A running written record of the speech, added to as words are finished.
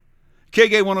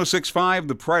KGay 106.5,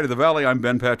 the Pride of the Valley. I'm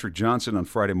Ben Patrick Johnson on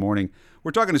Friday morning.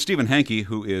 We're talking to Stephen Hankey,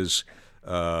 who is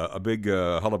a big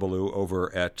hullabaloo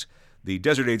over at the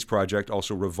Desert AIDS Project,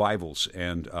 also Revivals.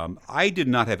 And I did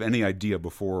not have any idea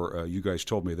before you guys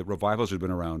told me that Revivals had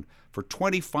been around for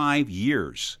 25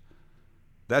 years.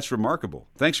 That's remarkable.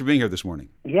 Thanks for being here this morning.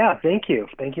 Yeah, thank you.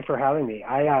 Thank you for having me.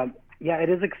 It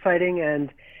is exciting,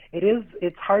 and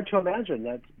it's hard to imagine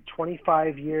that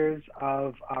 25 years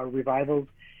of Revivals,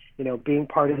 being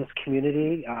part of this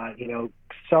community.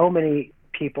 So many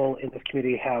people in this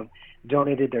community have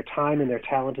donated their time and their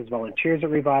talent as volunteers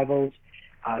at Revivals.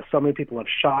 So many people have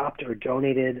shopped or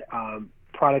donated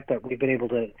product that we've been able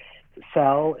to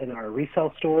sell in our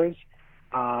resale stores,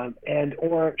 and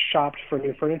or shopped for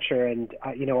new furniture. And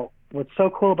what's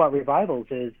so cool about Revivals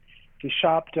is if you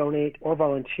shop, donate, or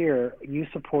volunteer, you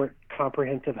support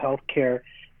comprehensive health care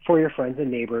for your friends and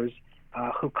neighbors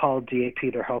who call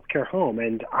DAP their healthcare home.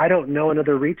 And I don't know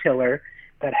another retailer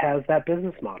that has that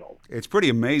business model. It's pretty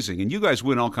amazing. And you guys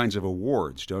win all kinds of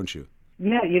awards, don't you?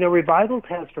 Yeah, Revivals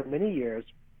has for many years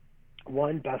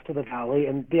won Best of the Valley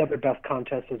and the other best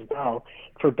contests as well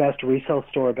for best resale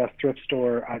store, best thrift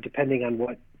store, depending on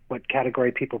what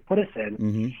category people put us in.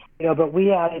 Mm-hmm. But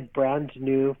we added brand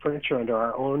new furniture under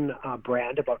our own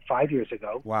brand about 5 years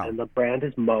ago. Wow. And the brand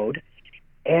is Mode.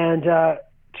 And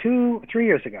 3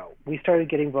 years ago, we started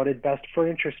getting voted best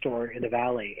furniture store in the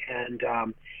Valley. And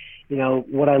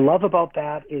what I love about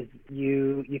that is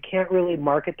you can't really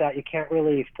market that. You can't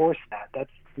really force that. That's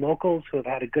locals who have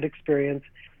had a good experience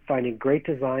finding great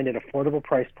design at affordable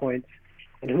price points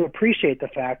and who appreciate the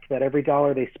fact that every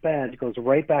dollar they spend goes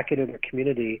right back into their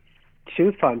community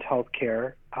to fund health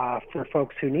care for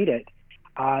folks who need it.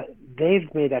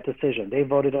 They've made that decision. They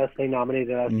voted us, they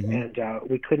nominated us, mm-hmm. and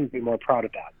we couldn't be more proud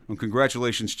of that. Well,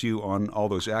 congratulations to you on all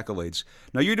those accolades.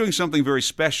 Now, you're doing something very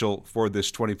special for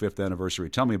this 25th anniversary.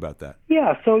 Tell me about that.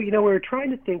 Yeah, so, we're trying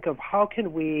to think of how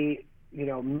can we,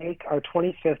 make our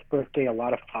 25th birthday a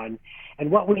lot of fun.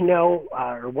 And what we know,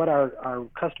 or what our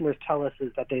customers tell us,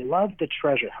 is that they love the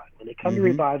treasure hunt. When they come mm-hmm. to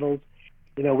Revivals,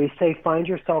 we say find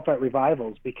yourself at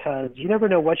Revivals because you never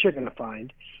know what you're going to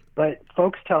find. But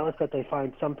folks tell us that they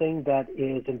find something that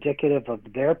is indicative of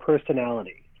their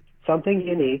personality, something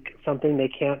unique, something they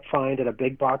can't find at a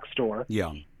big box store.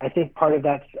 Yeah. I think part of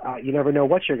that's you never know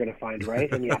what you're going to find,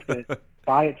 right? And you have to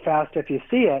buy it fast if you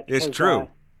see it. It's true.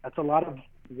 That's a lot of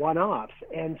one-offs.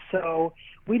 And so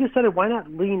we decided, why not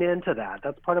lean into that?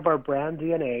 That's part of our brand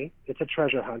DNA. It's a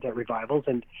treasure hunt at Revivals.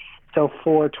 And so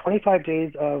for 25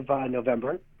 days of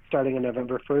November, starting on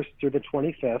November 1st through the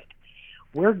 25th,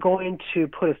 we're going to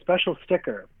put a special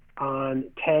sticker on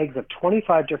tags of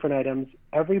 25 different items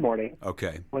every morning.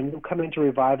 Okay. When you come into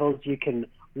Revivals, you can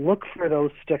look for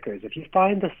those stickers. If you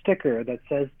find the sticker that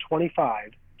says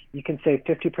 25, you can save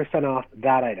 50% off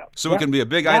that item. So it can be a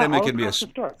big item. It can be a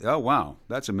store. Oh, wow.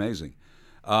 That's amazing.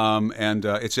 And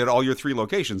it's at all your 3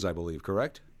 locations, I believe,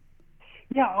 correct?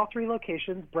 Yeah, all 3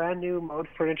 locations, brand new Mode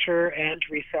furniture and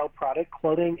resale product,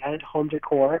 clothing and home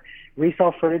decor,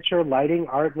 resale furniture, lighting,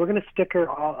 art. We're going to sticker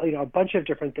a bunch of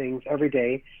different things every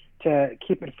day to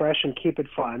keep it fresh and keep it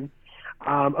fun.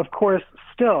 Of course,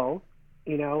 still,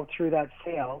 through that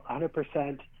sale,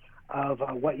 100% of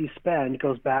what you spend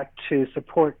goes back to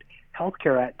support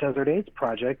healthcare at Desert AIDS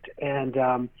Project. And,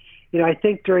 I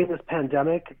think during this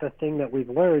pandemic, the thing that we've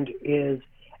learned is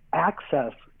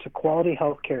access to quality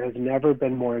health care has never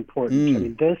been more important. I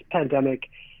mean, this pandemic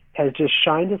has just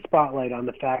shined a spotlight on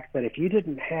the fact that if you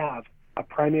didn't have a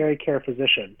primary care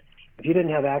physician, if you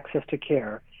didn't have access to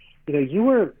care, you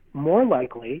were more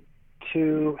likely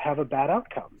to have a bad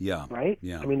outcome. Yeah. Right?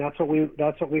 Yeah. I mean, that's what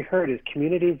we heard is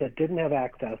communities that didn't have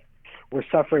access were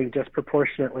suffering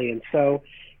disproportionately. And so,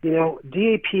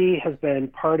 DAP has been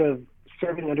part of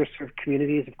serving underserved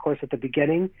communities. Of course, at the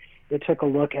beginning, it took a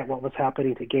look at what was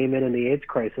happening to gay men in the AIDS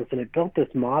crisis, and it built this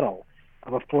model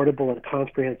of affordable and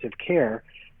comprehensive care.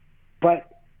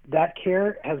 But that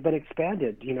care has been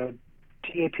expanded.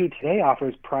 DAP today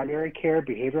offers primary care,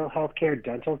 behavioral health care,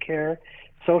 dental care,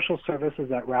 social services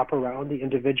that wrap around the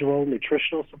individual,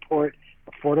 nutritional support,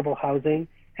 affordable housing,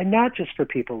 and not just for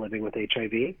people living with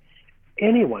HIV.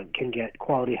 Anyone can get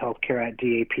quality health care at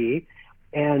DAP.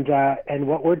 And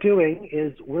what we're doing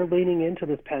is we're leaning into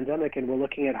this pandemic, and we're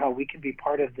looking at how we can be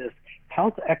part of this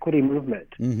health equity movement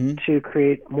mm-hmm. to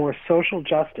create more social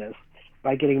justice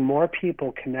by getting more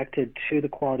people connected to the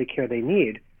quality care they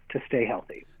need to stay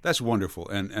healthy. That's wonderful,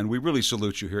 and we really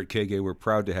salute you here at KGay. We're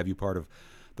proud to have you part of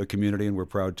the community, and we're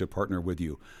proud to partner with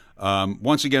you.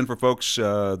 Once again, for folks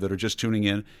that are just tuning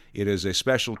in, it is a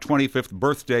special 25th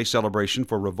birthday celebration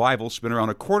for Revival. It's been around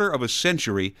a quarter of a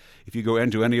century if you go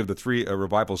into any of the 3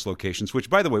 Revivals locations, which,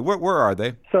 by the way, where are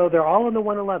they? So they're all in the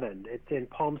 111. It's in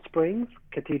Palm Springs,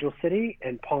 Cathedral City,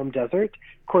 and Palm Desert.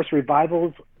 Of course,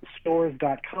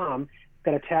 revivalsstores.com.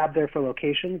 Got a tab there for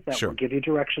locations that will give you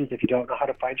directions if you don't know how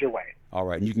to find your way. All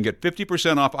right, and you can get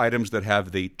 50% off items that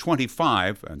have the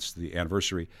 25, that's the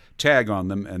anniversary, tag on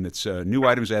them, and it's new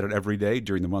items added every day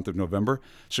during the month of November,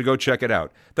 so go check it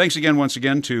out. Thanks again, once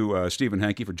again, to Stephen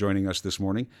Hankey for joining us this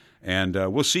morning, and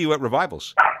we'll see you at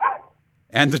Revivals.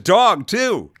 And the dog,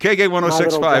 too. KG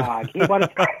 1065. My little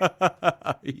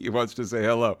dog. He wants to say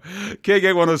hello.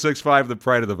 KG 1065, the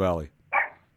pride of the valley.